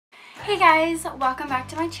Hey guys, welcome back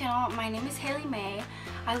to my channel. My name is Hailey May.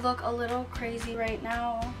 I look a little crazy right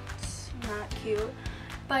now. It's not cute.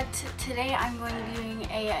 But today I'm going to be doing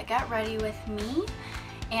a get ready with me.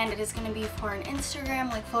 And it is going to be for an Instagram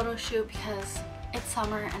like photo shoot because it's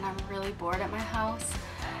summer and I'm really bored at my house.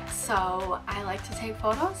 So I like to take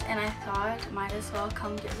photos and I thought might as well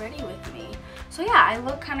come get ready with me. So yeah, I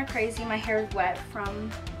look kind of crazy. My hair is wet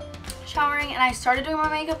from showering and I started doing my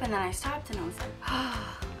makeup and then I stopped and I was like,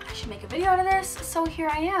 oh, I should make a video out of this, so here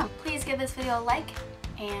I am. Please give this video a like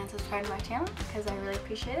and subscribe to my channel because I really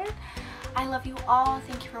appreciate it. I love you all.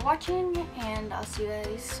 Thank you for watching and I'll see you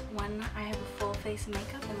guys when I have a full face of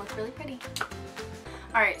makeup and look really pretty.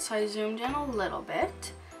 Alright, so I zoomed in a little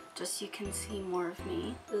bit just so you can see more of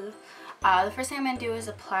me. The first thing I'm going to do is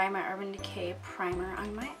apply my Urban Decay primer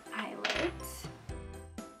on my eyelids.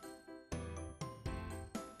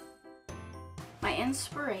 My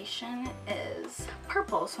inspiration is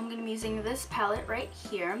purple, so I'm going to be using this palette right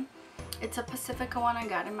here. It's a Pacifica one I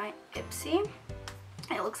got in my Ipsy.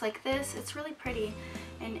 It looks like this. It's really pretty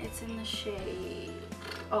and it's in the shade,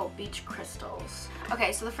 oh, Beach Crystals.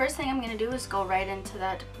 Okay, so the first thing I'm going to do is go right into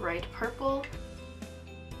that bright purple.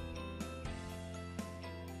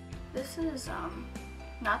 This is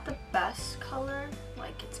not the best color,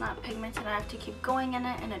 like it's not pigmented. I have to keep going in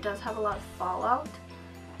it and it does have a lot of fallout.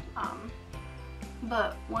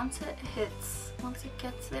 But once it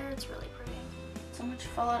gets there, it's really pretty. So much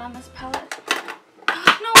fallout on this palette.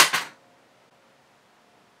 No!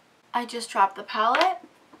 I just dropped the palette.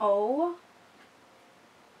 Oh.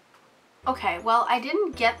 Okay, well, I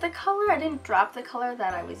didn't get the color. I didn't drop the color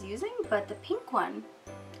that I was using, but the pink one,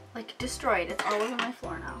 like, destroyed. It's all over my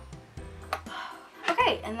floor now.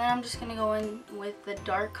 Okay, and then I'm just gonna go in with the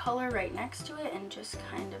dark color right next to it and just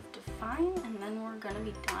kind of define, and then we're gonna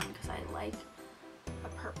be done because I like a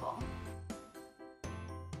purple.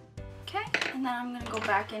 Okay, and then I'm gonna go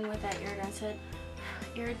back in with that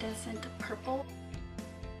iridescent purple.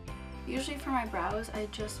 Usually for my brows, I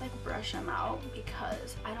just like brush them out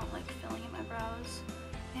because I don't like filling in my brows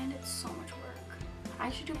and it's so much work. I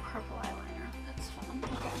should do purple eyeliner. That's fun.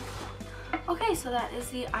 Okay, so that is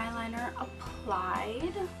the eyeliner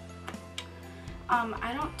applied.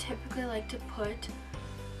 I don't typically like to put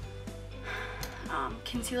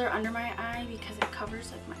concealer under my eye because it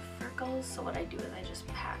covers like my freckles, so what I do is I just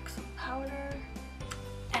pack some powder.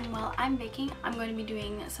 And while I'm baking, I'm going to be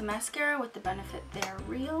doing some mascara with the Benefit They're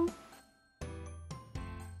Real.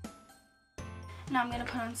 Now I'm going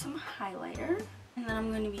to put on some highlighter, and then I'm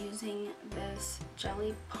going to be using this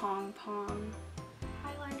Jelly Pong Pong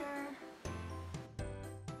highlighter.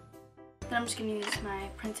 Then I'm just going to use my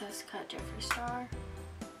Princess Cut Jeffree Star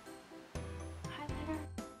highlighter.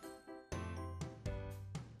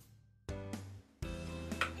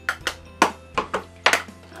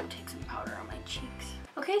 I'll take some powder on my cheeks.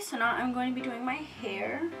 Okay, so now I'm going to be doing my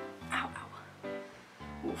hair. Ow, ow.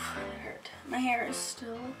 Oof, that hurt. My hair is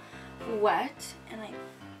still wet, and I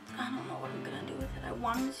don't know what I'm gonna do with it. I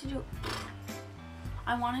wanted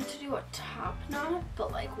to do a top knot,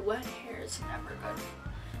 but like wet hair is never good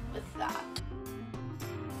with that.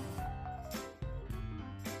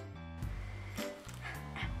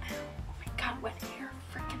 Oh my god, wet hair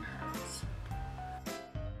freaking hurts.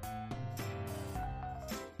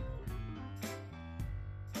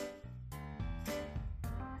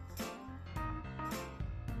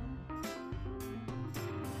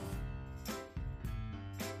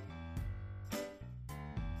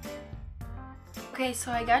 Okay,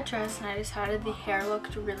 so I got dressed and I decided the hair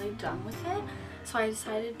looked really done with it. So I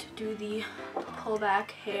decided to do the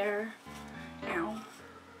pullback hair now.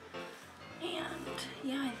 And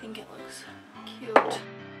yeah, I think it looks cute.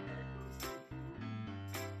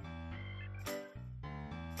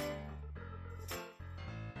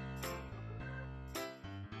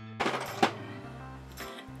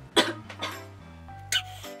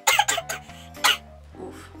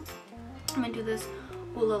 Oof. I'm gonna do this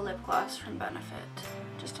Hula lip gloss from Benefit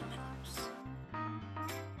just on my lips.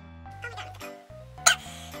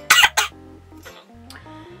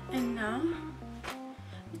 And now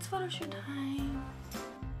it's photo shoot time.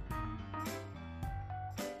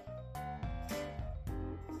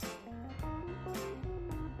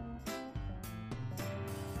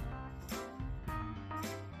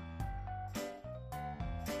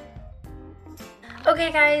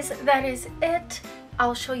 Okay guys, that is it.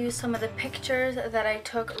 I'll show you some of the pictures that I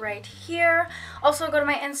took right here. Also, go to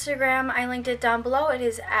my Instagram. I linked it down below. It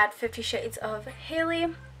is at 50 Shades of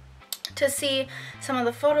Hailey to see some of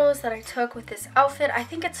the photos that I took with this outfit. I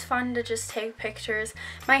think it's fun to just take pictures.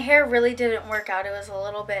 My hair really didn't work out. It was a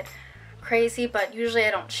little bit crazy, but usually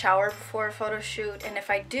I don't shower before a photo shoot, and if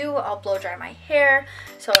I do, I'll blow dry my hair,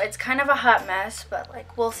 so it's kind of a hot mess, but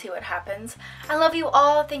like we'll see what happens. I love you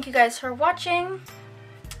all. Thank you guys for watching.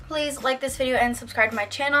 Please like this video and subscribe to my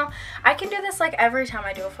channel. I can do this like every time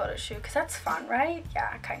I do a photo shoot because that's fun, right?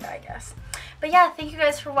 Yeah, kind of, I guess. But yeah, thank you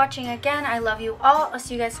guys for watching again. I love you all. I'll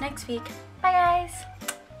see you guys next week. Bye guys.